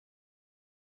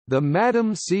The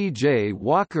Madam C. J.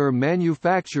 Walker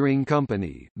Manufacturing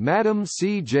Company, Madam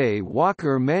C. J.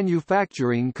 Walker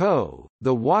Manufacturing Co.,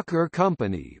 the Walker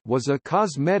Company, was a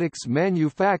cosmetics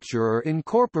manufacturer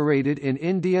incorporated in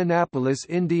Indianapolis,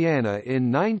 Indiana in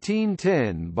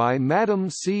 1910 by Madam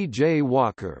C. J.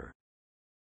 Walker.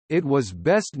 It was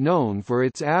best known for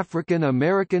its African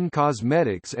American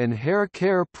cosmetics and hair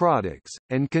care products,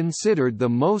 and considered the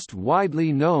most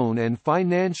widely known and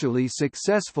financially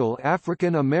successful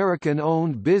African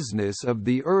American-owned business of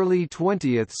the early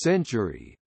 20th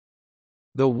century.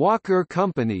 The Walker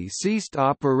Company ceased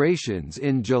operations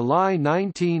in July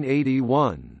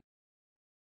 1981.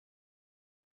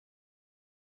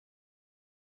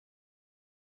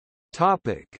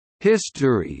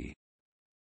 History.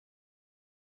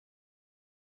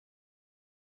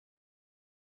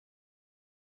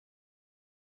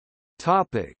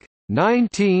 Topic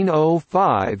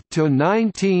 1905 to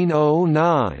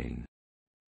 1909.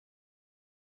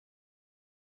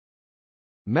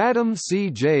 Madam C.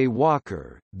 J.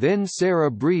 Walker, then Sarah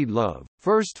Breedlove,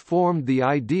 first formed the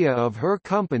idea of her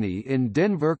company in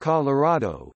Denver,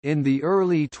 Colorado, in the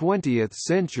early 20th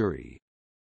century.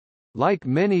 Like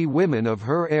many women of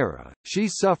her era, she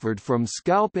suffered from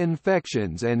scalp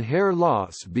infections and hair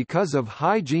loss because of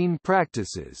hygiene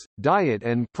practices, diet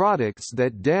and products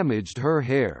that damaged her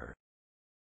hair.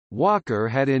 Walker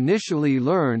had initially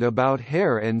learned about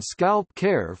hair and scalp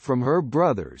care from her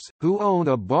brothers, who owned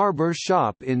a barber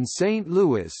shop in St.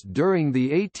 Louis during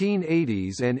the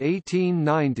 1880s and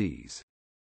 1890s.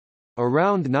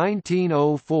 Around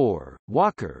 1904,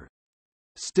 Walker,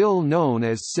 still known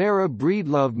as Sarah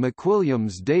Breedlove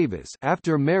McWilliams Davis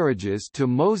after marriages to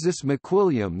Moses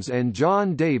McWilliams and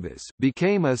John Davis,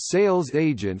 became a sales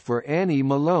agent for Annie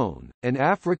Malone, an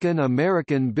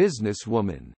African-American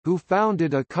businesswoman, who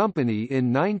founded a company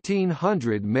in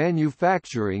 1900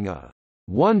 manufacturing a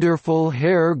wonderful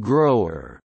hair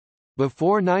grower.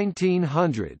 Before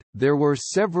 1900, there were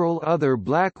several other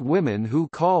black women who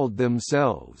called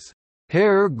themselves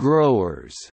hair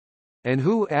growers, and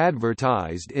who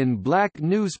advertised in black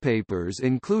newspapers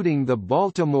including the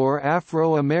Baltimore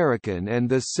Afro-American and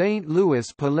the St.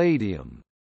 Louis Palladium.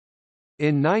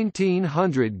 In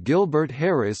 1900, Gilbert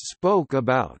Harris spoke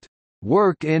about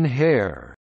 "work in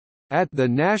hair" at the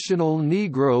National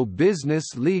Negro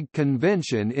Business League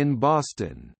convention in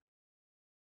Boston.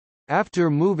 After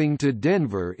moving to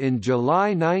Denver in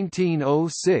July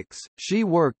 1906, she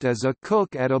worked as a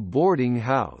cook at a boarding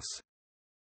house.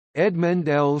 Edmund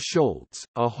L. Schultz,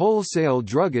 a wholesale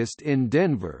druggist in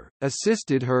Denver,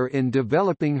 assisted her in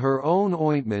developing her own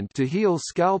ointment to heal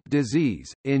scalp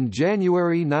disease. In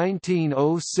January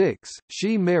 1906,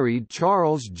 she married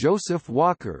Charles Joseph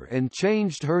Walker and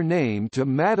changed her name to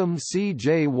Madam C.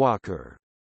 J. Walker.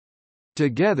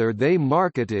 Together they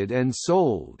marketed and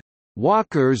sold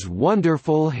Walker's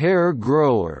Wonderful Hair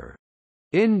Grower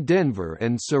in Denver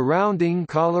and surrounding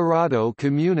Colorado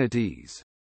communities.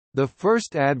 The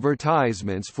first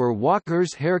advertisements for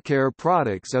Walker's haircare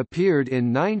products appeared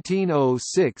in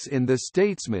 1906 in The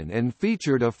Statesman and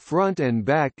featured a front and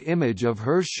back image of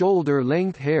her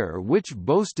shoulder-length hair, which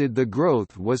boasted the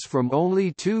growth was from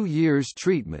only 2 years'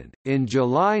 treatment. In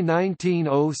July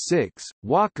 1906,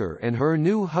 Walker and her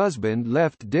new husband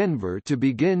left Denver to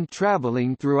begin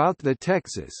traveling throughout the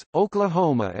Texas,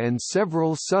 Oklahoma, and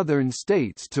several southern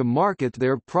states to market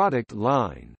their product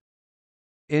line.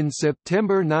 In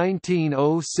September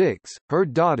 1906, her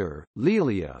daughter,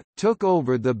 Lelia, took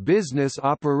over the business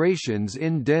operations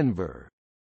in Denver.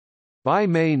 By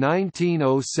May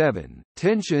 1907,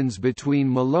 tensions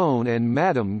between Malone and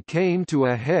Madam came to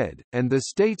a head, and The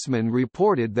Statesman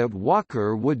reported that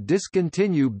Walker would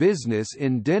discontinue business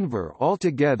in Denver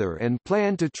altogether and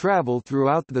plan to travel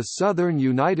throughout the southern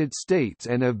United States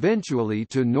and eventually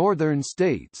to northern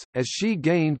states. As she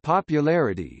gained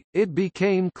popularity, it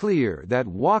became clear that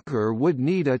Walker would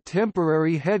need a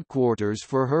temporary headquarters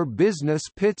for her business.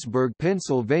 Pittsburgh,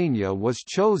 Pennsylvania was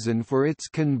chosen for its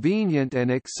convenient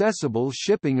and accessible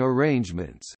shipping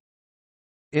arrangements.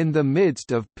 In the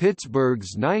midst of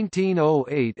Pittsburgh's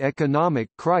 1908 economic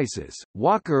crisis,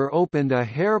 Walker opened a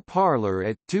hair parlor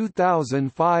at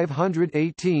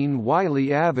 2518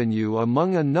 Wiley Avenue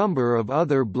among a number of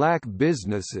other black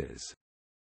businesses.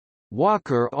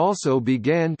 Walker also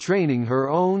began training her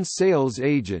own sales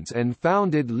agents and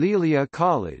founded Lelia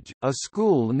College, a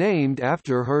school named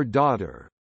after her daughter.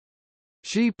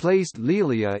 She placed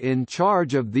Lelia in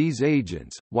charge of these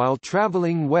agents. While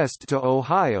traveling west to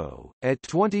Ohio, at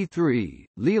 23,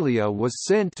 Lelia was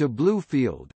sent to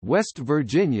Bluefield, West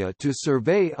Virginia to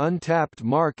survey untapped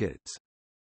markets.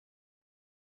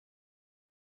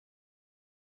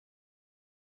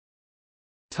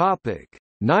 Topic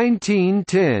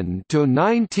 1910 to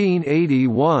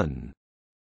 1981.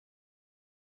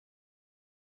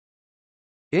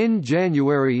 In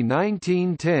January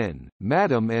 1910,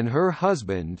 Madam and her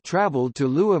husband traveled to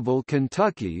Louisville,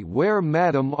 Kentucky, where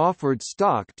Madam offered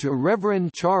stock to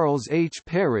Reverend Charles H.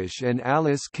 Parrish and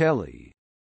Alice Kelly.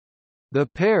 The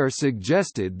pair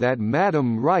suggested that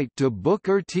Madam write to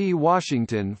Booker T.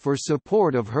 Washington for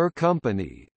support of her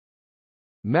company.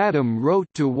 Madam wrote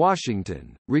to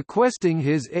Washington, requesting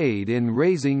his aid in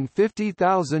raising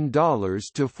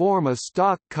 $50,000 to form a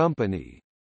stock company.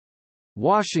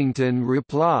 Washington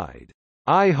replied,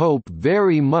 "I hope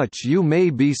very much you may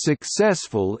be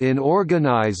successful in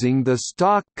organizing the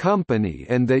stock company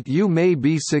and that you may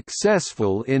be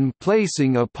successful in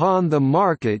placing upon the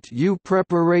market your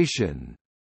preparation,"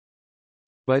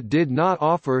 but did not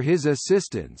offer his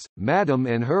assistance. Madam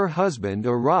and her husband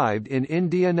arrived in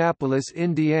Indianapolis,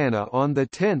 Indiana on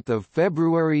 10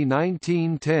 February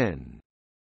 1910.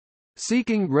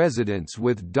 Seeking residence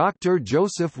with Dr.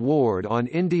 Joseph Ward on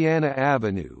Indiana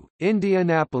Avenue,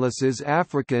 Indianapolis's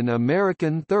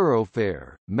African-American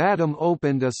thoroughfare, Madam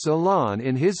opened a salon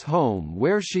in his home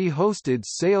where she hosted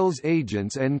sales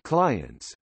agents and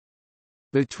clients.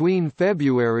 Between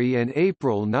February and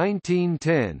April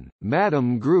 1910,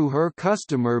 Madam grew her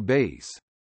customer base.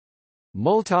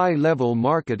 Multi-level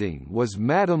marketing was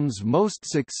Madam's most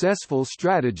successful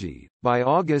strategy. By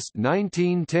August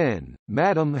 1910,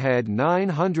 Madam had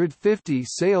 950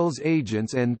 sales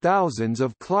agents and thousands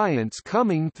of clients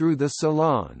coming through the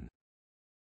salon.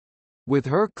 With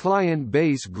her client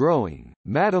base growing,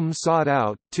 Madam sought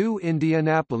out two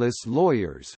Indianapolis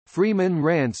lawyers, Freeman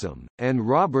Ransom, and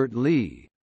Robert Lee.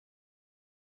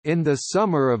 In the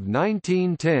summer of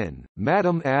 1910,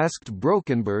 Madam asked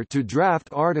Brokenber to draft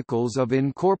articles of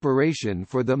incorporation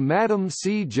for the Madam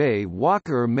C. J.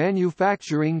 Walker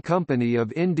Manufacturing Company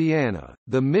of Indiana.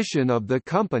 The mission of the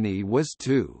company was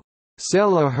to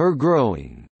sell a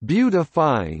hair-growing,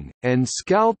 beautifying, and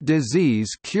scalp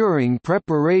disease-curing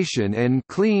preparation and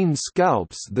clean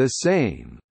scalps the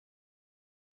same.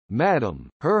 Madam,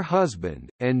 her husband,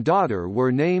 and daughter were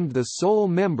named the sole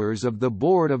members of the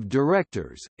board of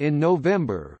directors. In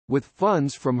November, with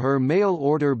funds from her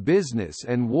mail-order business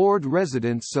and Ward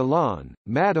residence salon,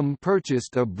 Madam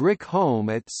purchased a brick home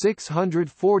at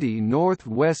 640 North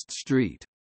West Street.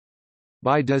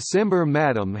 By December,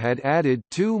 Madam had added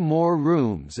 2 more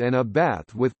rooms and a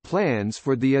bath with plans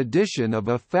for the addition of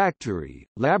a factory,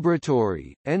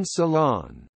 laboratory, and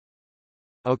salon.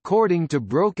 According to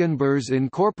Brokenber's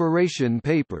incorporation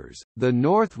papers, the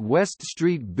North West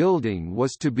Street building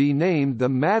was to be named the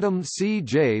Madam C.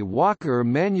 J. Walker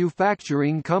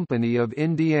Manufacturing Company of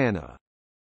Indiana.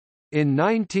 In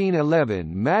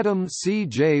 1911, Madam C.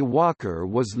 J. Walker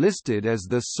was listed as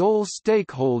the sole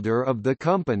stakeholder of the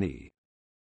company.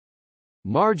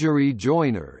 Marjorie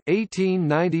Joyner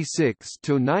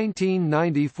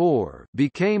 (1896–1994)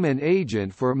 became an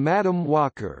agent for Madam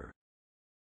Walker.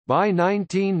 By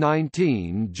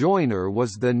 1919, Joyner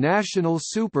was the national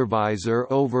supervisor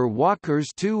over Walker's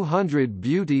 200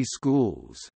 beauty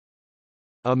schools.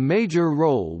 A major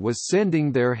role was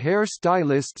sending their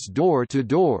hairstylists door to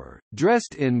door,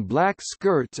 dressed in black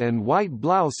skirts and white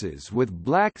blouses with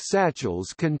black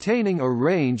satchels containing a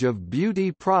range of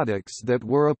beauty products that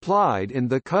were applied in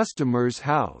the customer's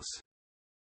house.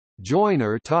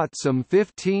 Joyner taught some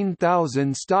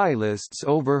 15,000 stylists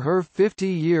over her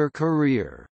 50-year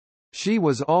career. She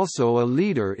was also a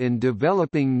leader in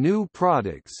developing new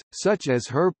products, such as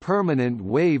her permanent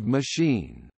wave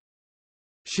machine.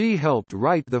 She helped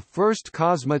write the first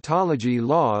cosmetology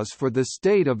laws for the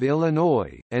state of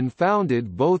Illinois, and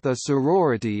founded both a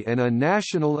sorority and a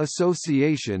national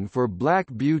association for black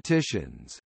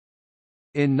beauticians.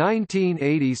 In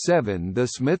 1987, the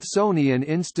Smithsonian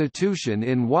Institution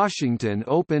in Washington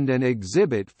opened an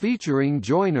exhibit featuring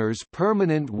Joyner's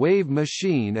permanent wave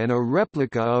machine and a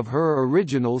replica of her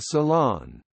original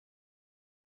salon.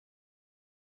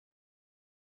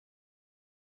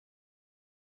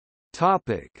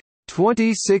 Topic: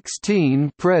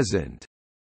 2016 present.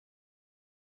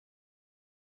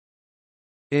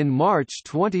 In March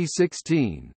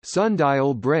 2016,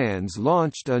 Sundial Brands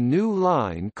launched a new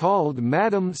line called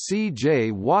Madam C.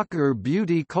 J. Walker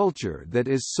Beauty Culture that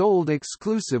is sold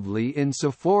exclusively in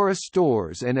Sephora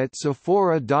stores and at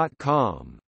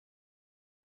Sephora.com.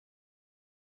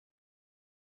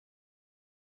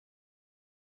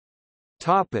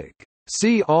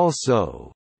 See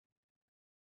also: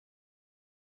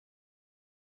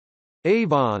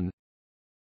 Avon,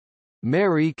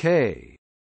 Mary Kay.